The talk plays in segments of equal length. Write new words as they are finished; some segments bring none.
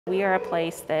We are a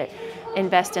place that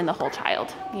invests in the whole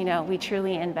child. You know, we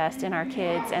truly invest in our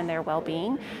kids and their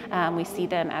well-being. We see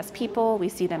them as people, we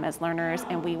see them as learners,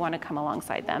 and we want to come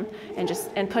alongside them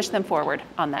and push them forward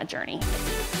on that journey.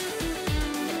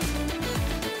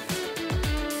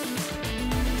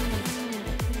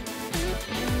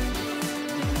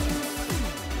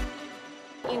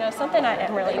 You know, something I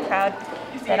am really proud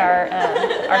that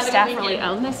our staff really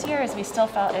owned this year is we still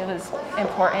felt it was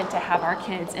important to have our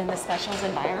kids in the specials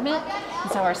environment.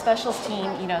 And so our specials team,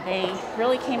 you know, they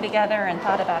really came together and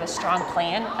thought about a strong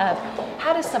plan of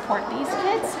how to support these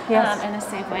kids in a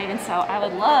safe way. And so I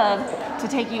would love to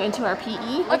take you into our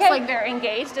PE. Looks like they're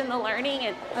engaged in the learning.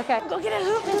 And go get a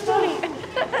hoop, Miss Bodie.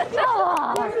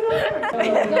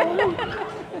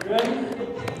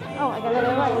 Oh, I got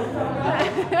another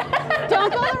right.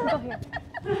 Don't go here.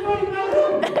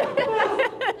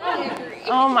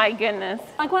 Oh my goodness.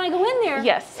 Like when I go in there,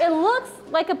 yes, it looks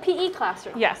like a PE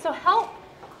classroom. Yeah. So help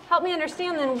me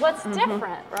understand then what's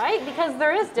different, right? Because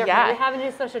there is different. You're having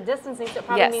to do social distancing, so it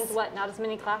probably means what, not as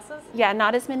many classes? Yeah,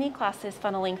 not as many classes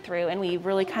funneling through, and we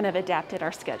really kind of adapted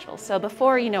our schedule. So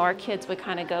before, you know, our kids would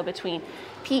kind of go between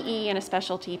PE and a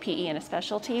specialty, PE and a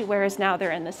specialty, whereas now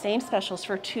they're in the same specials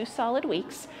for 2 solid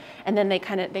weeks, and then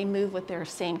they move with their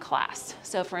same class.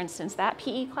 So for instance, that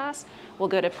PE class will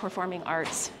go to performing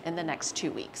arts in the next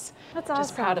 2 weeks. That's awesome.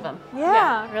 Just proud of them.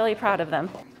 Yeah, really proud of them.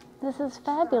 This is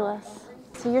fabulous.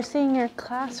 So you're seeing your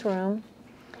classroom,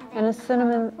 and a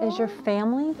Cinnamon is your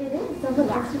family? It is,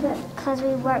 because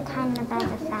we work kind of as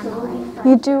a family.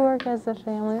 You do work as a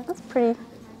family. That's pretty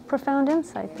profound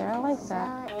insight there. I like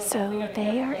that. So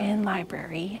they are in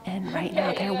library, and right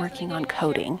now they're working on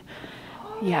coding.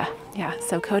 Yeah,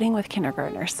 so coding with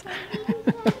kindergartners.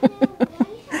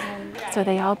 So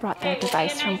they all brought their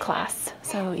device from class.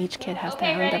 So each kid has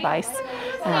their own device,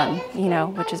 you know,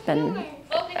 which has been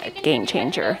a game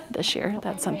changer this year.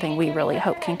 That's something we really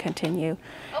hope can continue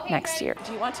next year.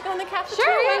 Do you want to go in the cafeteria?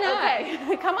 Sure, why not?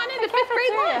 Okay, come on into 5th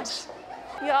grade lunch.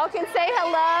 Y'all can say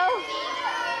hello.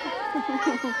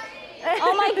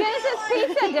 Oh my goodness, it's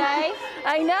pizza day.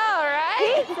 I know,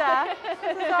 right? Pizza.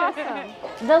 This is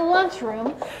awesome. The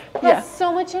lunchroom has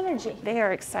so much energy. They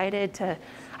are excited to,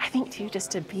 I think too,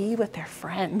 just to be with their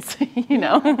friends, you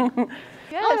know.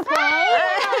 Yes.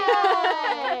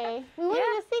 Hey. We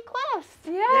wanted to see Quest.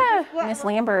 Yeah. Miss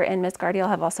Leander and Miss Gardiel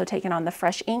have also taken on the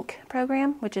Fresh Ink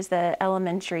program, which is the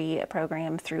elementary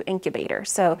program through Incubator.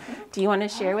 So do you want to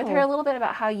share with her a little bit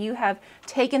about how you have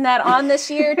taken that on this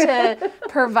year to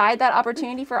provide that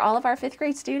opportunity for all of our 5th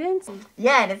grade students?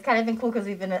 Yeah, and it's kind of been cool because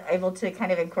we've been able to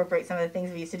kind of incorporate some of the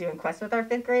things we used to do in Quest with our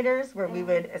 5th graders, where we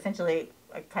would essentially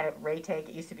kind of Ray Tank.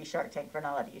 It used to be Shark Tank. We're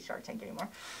not allowed to use Shark Tank anymore.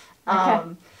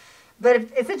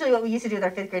 But essentially what we used to do with our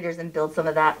 5th graders and build some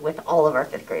of that with all of our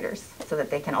 5th graders so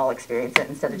that they can all experience it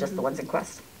instead of just the ones in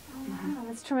Quest. Wow,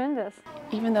 that's tremendous.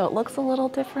 Even though it looks a little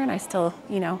different, I still,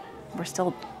 you know, we're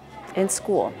still in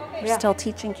school. We're still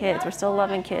teaching kids. We're still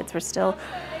loving kids. We're still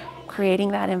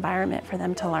creating that environment for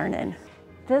them to learn in.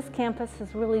 This campus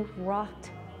has really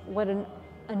rocked what an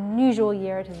unusual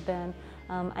year it has been.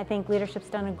 I think leadership's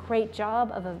done a great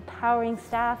job of empowering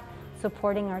staff,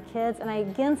 supporting our kids, and I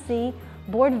again see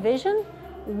board vision,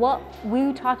 what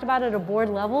we talked about at a board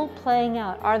level, playing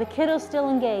out. Are the kiddos still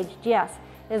engaged? Yes.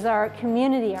 Is our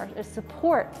community, our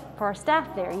support for our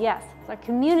staff there? Yes. Is our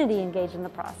community engaged in the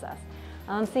process?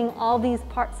 I'm seeing all these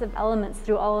parts of elements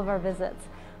through all of our visits.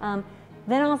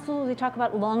 Then also we talk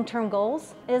about long-term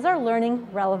goals. Is our learning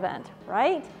relevant,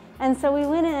 right? And so we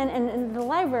went in, and in the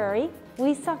library,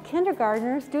 we saw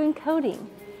kindergartners doing coding.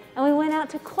 And we went out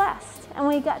to Quest, and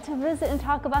we got to visit and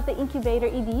talk about the Incubator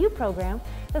EDU program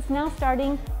that's now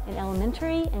starting in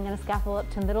elementary and going to scaffold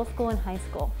up to middle school and high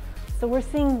school. So we're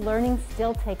seeing learning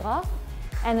still take off,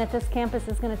 and that this campus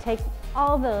is going to take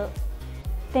all the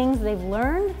things they've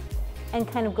learned and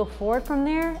kind of go forward from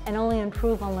there and only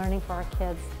improve on learning for our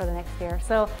kids for the next year.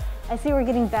 So I see we're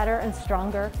getting better and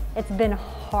stronger. It's been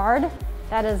hard.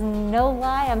 That is no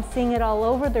lie. I'm seeing it all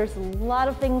over. There's a lot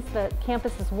of things that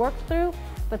campus has worked through,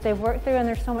 but they've worked through and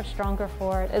they're so much stronger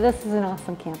for it. This is an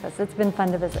awesome campus. It's been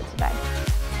fun to visit today.